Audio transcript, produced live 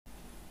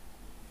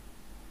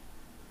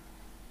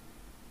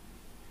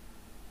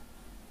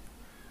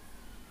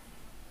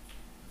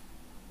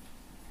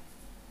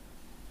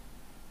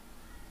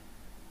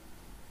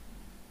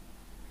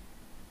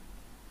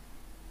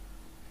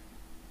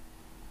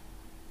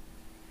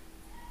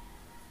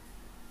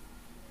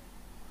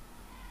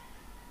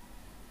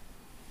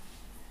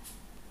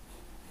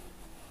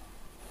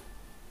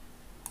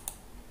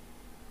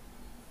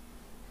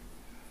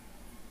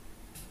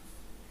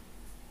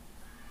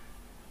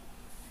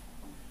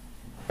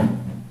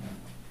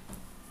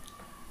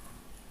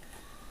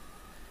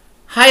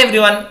Hi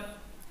everyone.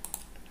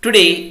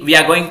 Today we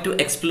are going to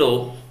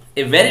explore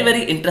a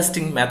very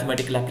interesting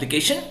mathematical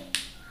application,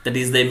 that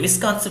is the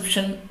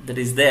misconception that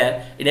is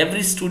there in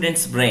every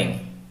student's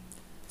brain.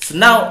 So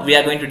now we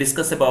are going to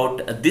discuss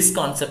about this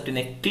concept in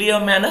a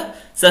clear manner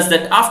such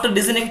that after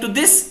listening to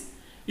this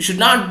you should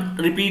not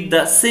repeat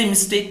the same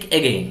mistake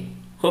again.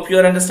 Hope you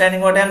are understanding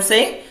what I am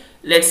saying.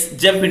 Let's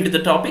jump into the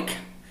topic.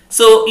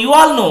 So you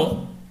all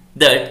know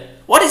that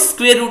what is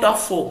square root of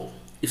 4?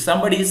 If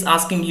somebody is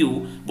asking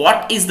you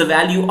what is the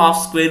value of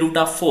square root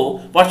of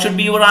 4, what should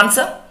be your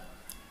answer?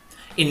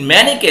 In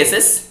many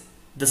cases,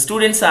 the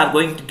students are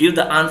going to give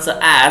the answer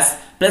as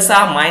plus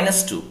or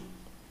minus 2.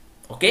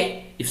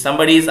 Okay? If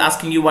somebody is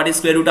asking you what is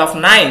square root of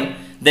 9,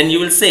 then you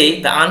will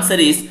say the answer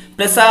is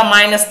plus or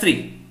minus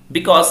 3,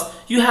 because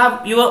you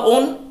have your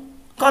own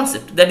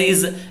concept. That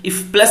is,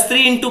 if plus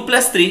 3 into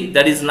plus 3,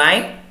 that is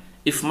 9.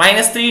 If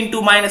minus 3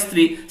 into minus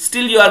 3,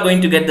 still you are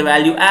going to get the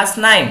value as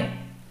 9.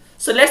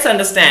 So let's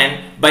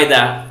understand by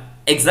the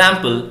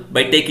example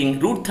by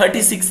taking root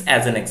 36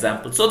 as an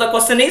example. So the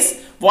question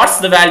is, what's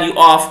the value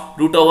of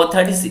root over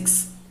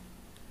 36?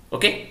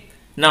 Okay.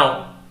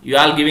 Now you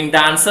are giving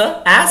the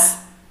answer as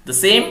the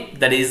same,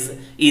 that is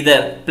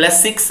either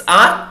plus 6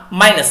 or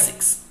minus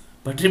 6.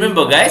 But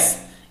remember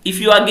guys, if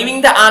you are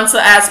giving the answer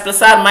as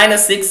plus or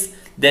minus 6,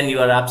 then you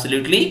are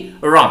absolutely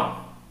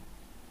wrong.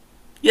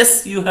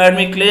 Yes, you heard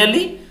me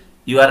clearly.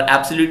 You are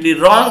absolutely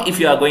wrong if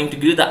you are going to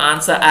give the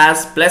answer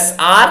as plus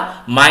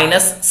or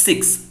minus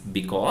 6,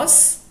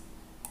 because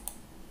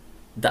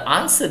the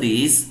answer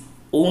is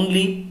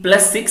only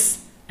plus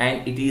 6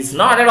 and it is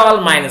not at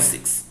all minus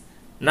 6.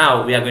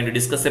 Now we are going to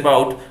discuss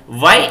about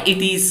why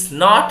it is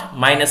not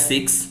minus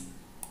 6,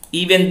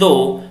 even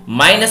though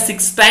minus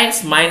 6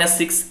 times minus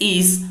 6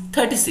 is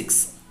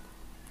 36.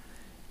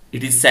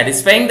 It is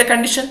satisfying the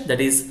condition, that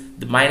is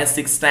the minus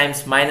 6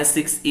 times minus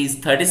 6 is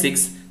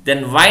 36.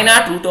 Then why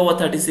not root over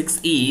 36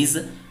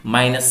 is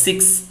minus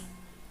 6?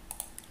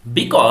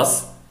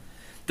 Because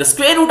the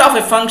square root of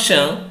a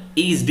function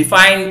is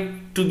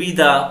defined to be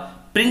the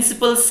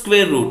principal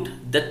square root.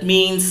 That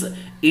means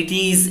it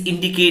is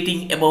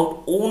indicating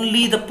about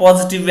only the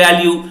positive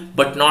value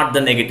but not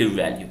the negative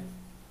value.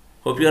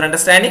 Hope you are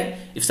understanding.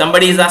 If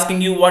somebody is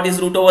asking you what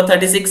is root over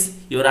 36,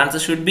 your answer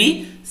should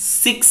be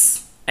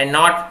 6 and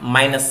not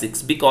minus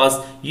 6,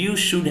 because you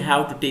should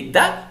have to take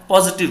the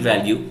positive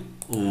value.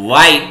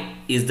 Why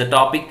is the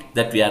topic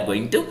that we are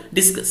going to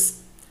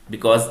discuss,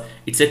 because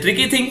it's a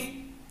tricky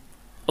thing.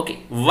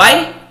 Okay,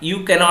 why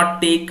you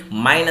cannot take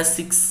minus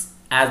 6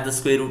 as the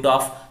square root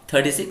of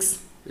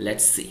 36?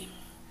 Let's see.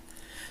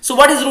 So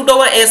what is root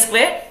over a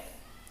square?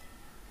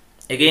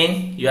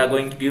 Again, you are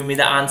going to give me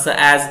the answer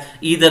as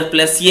either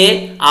plus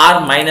a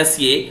or minus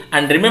a,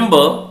 and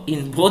remember,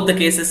 in both the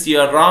cases you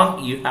are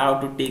wrong. You have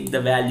to take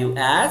the value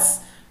as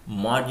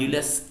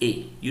modulus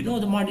a. You know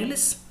the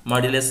modulus?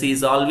 Modulus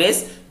is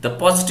always the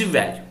positive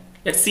value.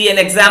 Let's see an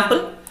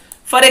example.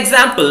 For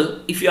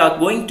example, if you are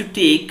going to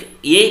take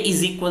a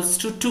is equals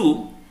to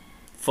 2,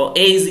 for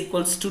a is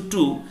equals to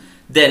 2,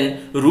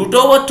 then root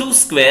over 2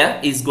 square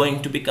is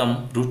going to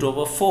become root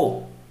over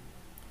 4,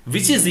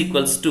 which is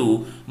equals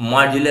to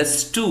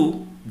modulus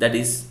 2, that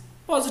is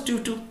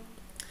positive 2.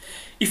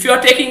 If you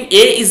are taking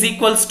a is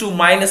equals to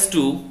minus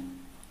 2,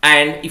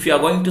 and if you are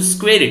going to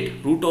square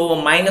it, root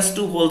over minus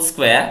 2 whole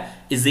square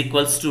is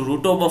equals to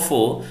root over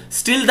 4,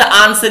 still the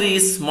answer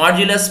is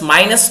modulus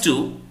minus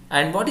 2.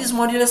 And what is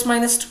modulus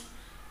minus 2?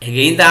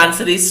 Again the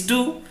answer is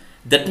 2.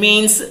 That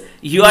means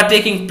you are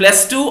taking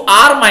plus 2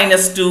 or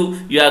minus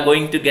 2, you are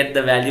going to get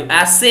the value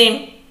as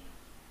same.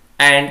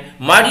 And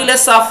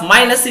modulus of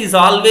minus is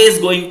always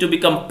going to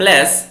become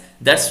plus.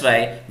 That's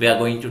why we are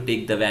going to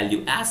take the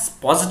value as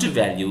positive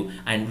value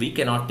and we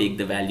cannot take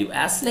the value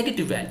as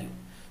negative value.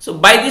 So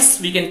by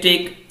this we can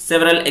take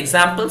several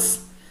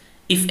examples.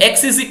 If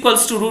x is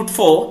equals to root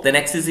 4, then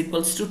x is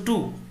equals to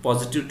 2,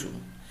 positive 2.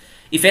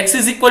 If x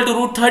is equal to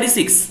root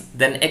 36,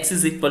 then x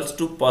is equals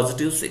to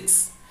positive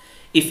 6.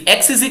 If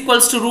x is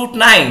equals to root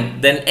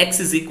 9, then x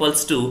is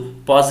equals to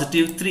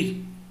positive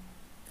 3.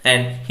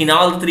 And in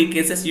all three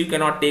cases, you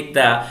cannot take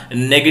the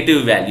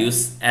negative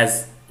values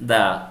as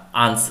the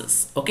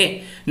answers.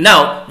 Okay.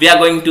 Now, we are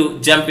going to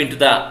jump into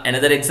the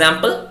another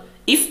example.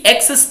 If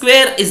x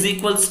square is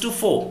equals to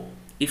 4,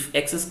 if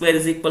x square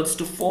is equals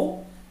to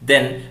 4,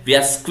 then we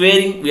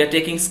are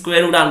taking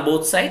square root on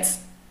both sides.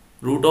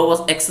 Root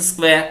over x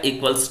square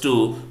equals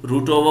to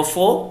root over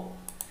 4,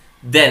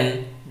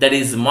 then that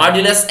is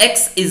modulus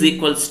x is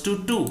equals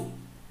to 2,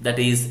 that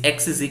is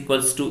x is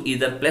equals to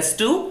either plus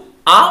 2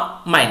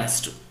 or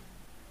minus 2.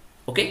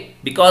 Okay,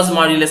 because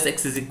modulus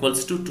x is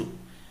equals to 2.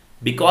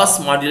 Because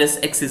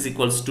modulus x is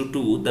equals to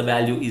 2, the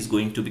value is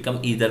going to become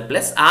either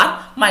plus or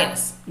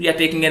minus. We are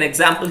taking an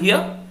example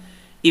here.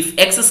 If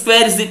x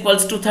square is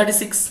equals to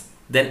 36,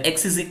 then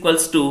x is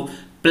equals to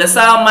plus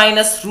or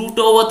minus root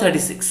over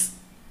 36.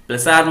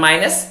 Plus or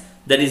minus,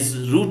 that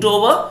is root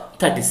over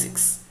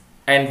 36,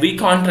 and we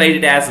can't write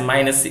it as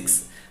minus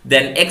 6.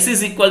 Then x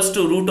is equals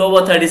to root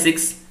over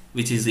 36,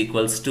 which is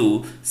equals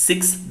to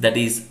 6, that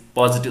is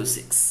positive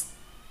 6.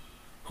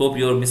 Hope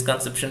your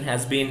misconception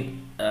has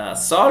been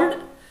solved.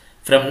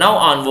 From now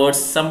onwards,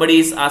 somebody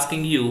is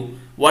asking you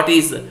what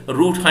is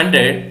root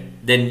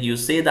 100, then you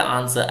say the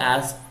answer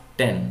as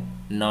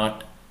 10,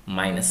 not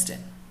minus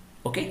 10.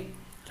 Okay?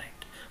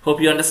 Right. Hope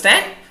you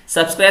understand.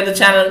 Subscribe the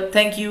channel.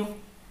 Thank you.